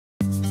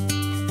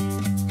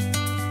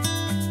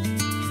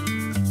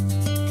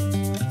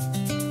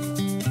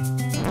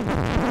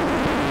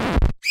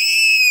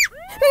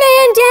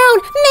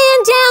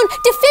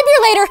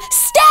later.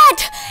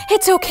 Stat!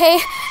 It's okay.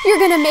 You're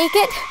gonna make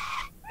it.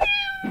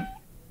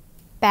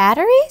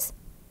 Batteries?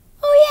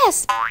 Oh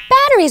yes,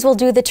 batteries will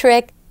do the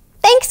trick.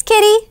 Thanks,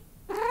 Kitty.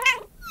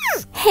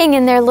 Hang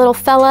in there, little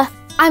fella.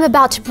 I'm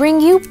about to bring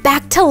you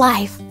back to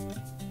life.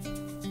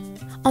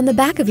 On the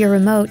back of your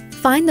remote,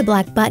 find the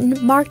black button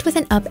marked with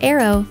an up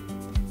arrow.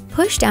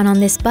 Push down on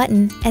this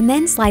button and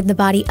then slide the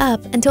body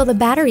up until the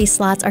battery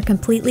slots are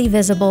completely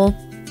visible.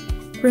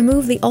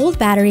 Remove the old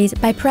batteries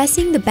by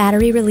pressing the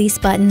battery release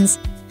buttons.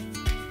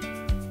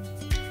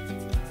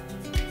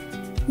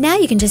 Now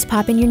you can just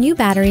pop in your new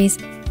batteries.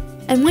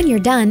 And when you're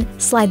done,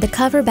 slide the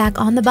cover back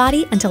on the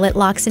body until it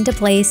locks into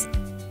place.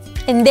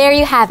 And there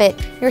you have it.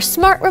 Your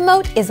smart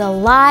remote is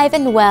alive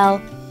and well.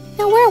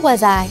 Now where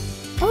was I?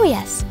 Oh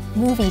yes,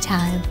 movie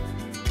time.